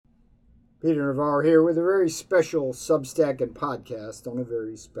Peter Navarre here with a very special Substack and podcast on a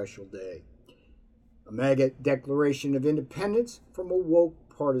very special day. A MAGA declaration of independence from a woke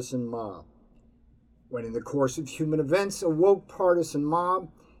partisan mob. When in the course of human events, a woke partisan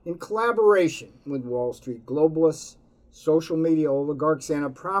mob, in collaboration with Wall Street globalists, social media oligarchs, and a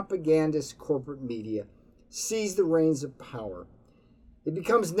propagandist corporate media, seize the reins of power, it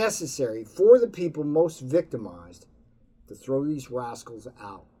becomes necessary for the people most victimized to throw these rascals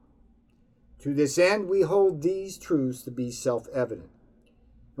out. To this end, we hold these truths to be self-evident.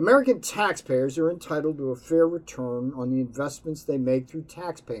 American taxpayers are entitled to a fair return on the investments they make through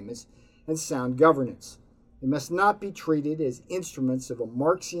tax payments and sound governance. They must not be treated as instruments of a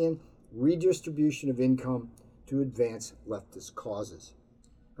Marxian redistribution of income to advance leftist causes.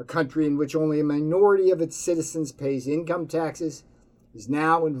 A country in which only a minority of its citizens pays income taxes is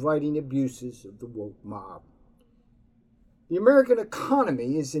now inviting abuses of the woke mob. The American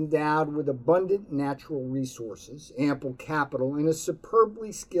economy is endowed with abundant natural resources, ample capital, and a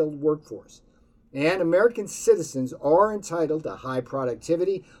superbly skilled workforce. And American citizens are entitled to high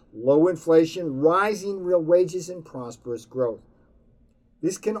productivity, low inflation, rising real wages, and prosperous growth.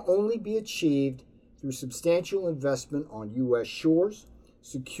 This can only be achieved through substantial investment on U.S. shores,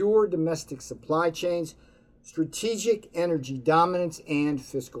 secure domestic supply chains, strategic energy dominance, and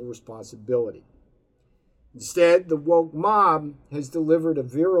fiscal responsibility. Instead, the woke mob has delivered a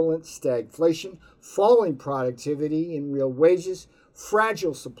virulent stagflation, falling productivity in real wages,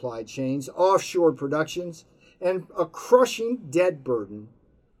 fragile supply chains, offshore productions, and a crushing debt burden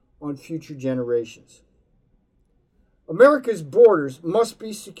on future generations. America's borders must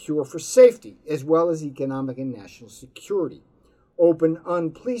be secure for safety as well as economic and national security. Open,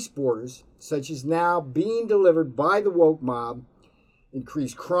 unpoliced borders, such as now being delivered by the woke mob,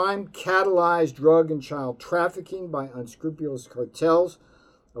 increase crime, catalyze drug and child trafficking by unscrupulous cartels,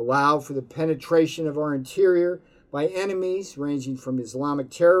 allow for the penetration of our interior by enemies ranging from Islamic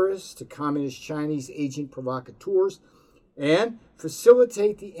terrorists to communist Chinese agent provocateurs, and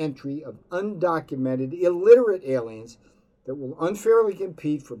facilitate the entry of undocumented, illiterate aliens that will unfairly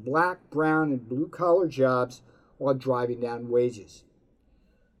compete for black, brown, and blue-collar jobs while driving down wages.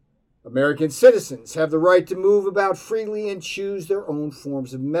 American citizens have the right to move about freely and choose their own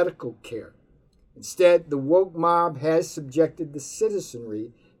forms of medical care. Instead, the woke mob has subjected the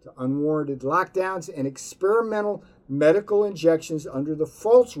citizenry to unwarranted lockdowns and experimental medical injections under the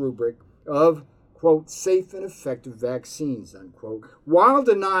false rubric of, quote, safe and effective vaccines, unquote, while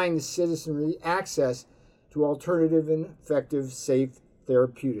denying the citizenry access to alternative and effective, safe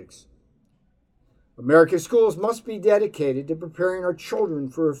therapeutics. America's schools must be dedicated to preparing our children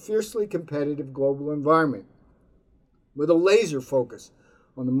for a fiercely competitive global environment with a laser focus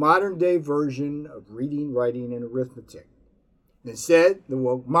on the modern-day version of reading, writing, and arithmetic. Instead, the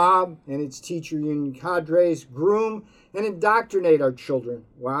woke mob and its teacher union cadres groom and indoctrinate our children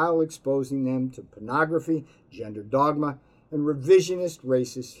while exposing them to pornography, gender dogma, and revisionist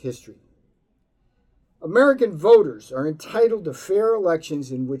racist history. American voters are entitled to fair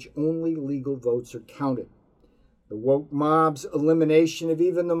elections in which only legal votes are counted. The woke mob's elimination of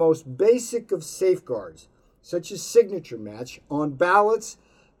even the most basic of safeguards, such as signature match, on ballots,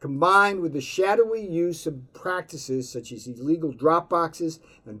 combined with the shadowy use of practices such as illegal drop boxes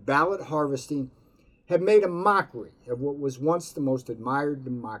and ballot harvesting, have made a mockery of what was once the most admired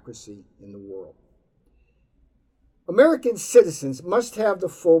democracy in the world. American citizens must have the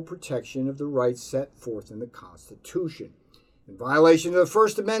full protection of the rights set forth in the Constitution. In violation of the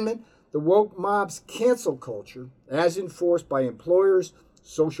First Amendment, the woke mob's cancel culture, as enforced by employers,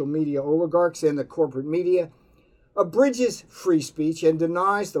 social media oligarchs, and the corporate media, abridges free speech and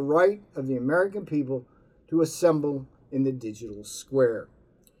denies the right of the American people to assemble in the digital square.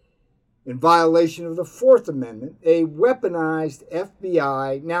 In violation of the Fourth Amendment, a weaponized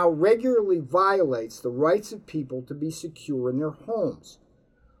FBI now regularly violates the rights of people to be secure in their homes.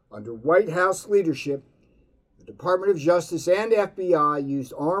 Under White House leadership, the Department of Justice and FBI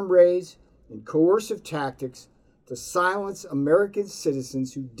used armed raids and coercive tactics to silence American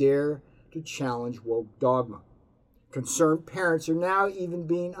citizens who dare to challenge woke dogma. Concerned parents are now even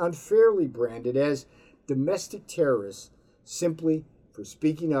being unfairly branded as domestic terrorists simply for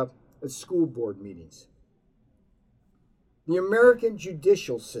speaking up at school board meetings. The American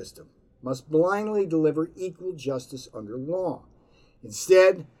judicial system must blindly deliver equal justice under law.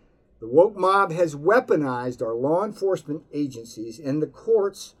 Instead, the woke mob has weaponized our law enforcement agencies and the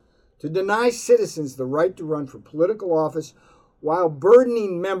courts to deny citizens the right to run for political office while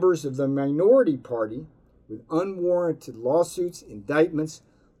burdening members of the minority party with unwarranted lawsuits, indictments,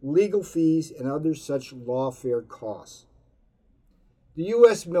 legal fees, and other such lawfare costs. The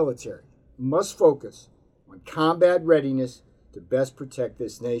U.S. military must focus on combat readiness to best protect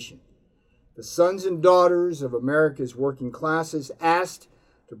this nation. The sons and daughters of America's working classes asked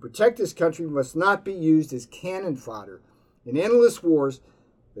to protect this country must not be used as cannon fodder in endless wars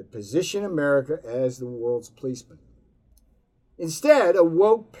that position America as the world's policeman. Instead, a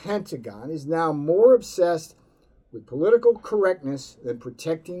woke Pentagon is now more obsessed with political correctness than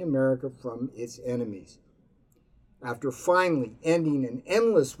protecting America from its enemies. After finally ending an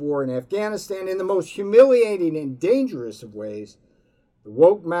endless war in Afghanistan in the most humiliating and dangerous of ways, the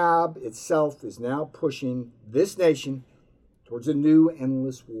woke mob itself is now pushing this nation towards a new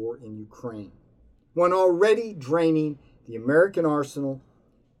endless war in Ukraine, one already draining the American arsenal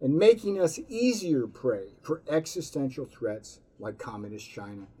and making us easier prey for existential threats like Communist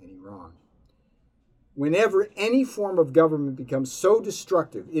China and Iran. Whenever any form of government becomes so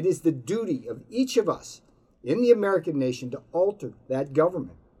destructive, it is the duty of each of us in the American nation to alter that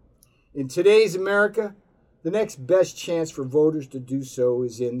government. In today's America, the next best chance for voters to do so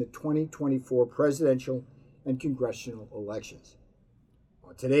is in the 2024 presidential and congressional elections.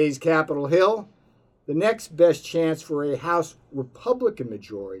 On today's Capitol Hill, the next best chance for a House Republican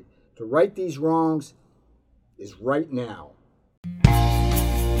majority to right these wrongs is right now.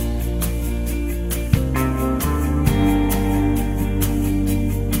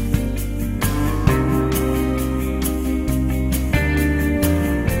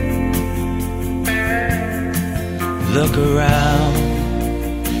 Look around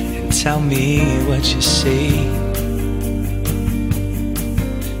and tell me what you see.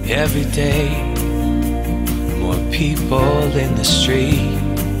 Every day, more people in the street.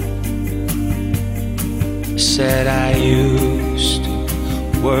 Said I used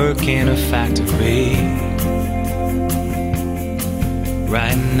to work in a factory.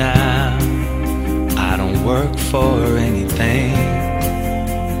 Right now, I don't work for anything.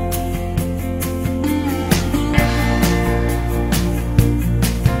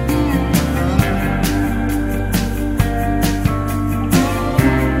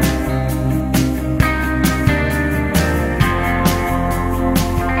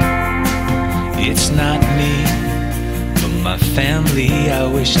 It's not me, but my family I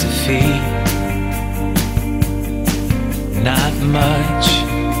wish to feed. Not much,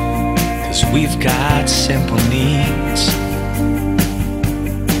 'cause we've got simple needs.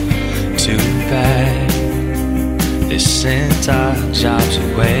 Too bad they sent our jobs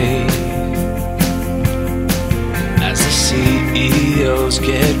away. As the CEOs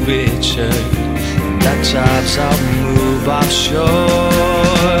get richer and our jobs all move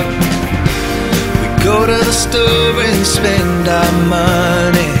offshore, go to the store and spend our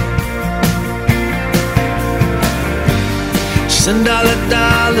money. Send all the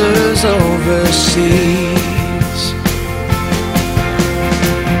dollars overseas.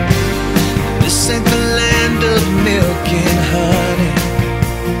 This ain't the land of milk and honey.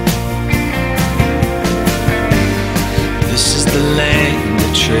 This is the land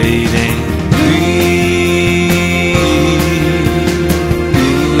of trading greed.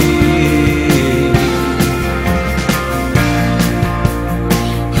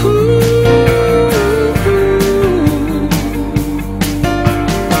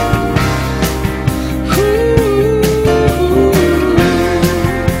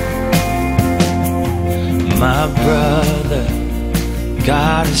 My brother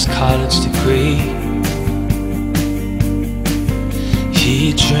got his college degree.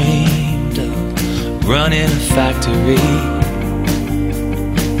 He dreamed of running a factory.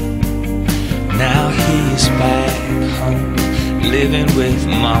 Now he's back home, living with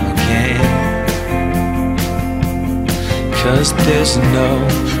mom again. 'Cause there's no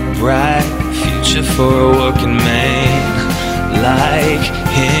bright future for a working man like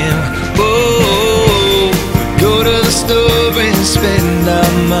him. Oh, go to the store and spend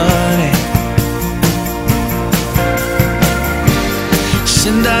our money.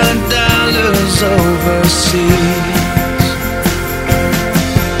 Send our dollars overseas.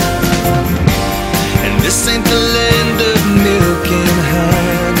 And this ain't the land of milk and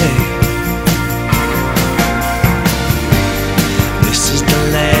honey. This is the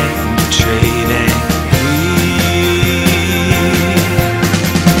land of trading greed.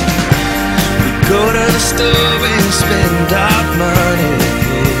 We go to the store and spend our money.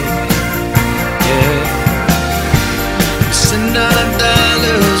 Yeah, we send our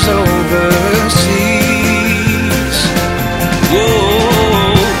dollars overseas.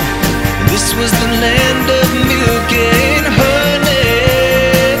 Whoa, this was the land of milk and honey,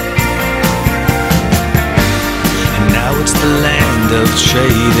 and now it's the land of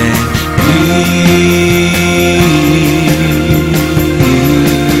trading greed.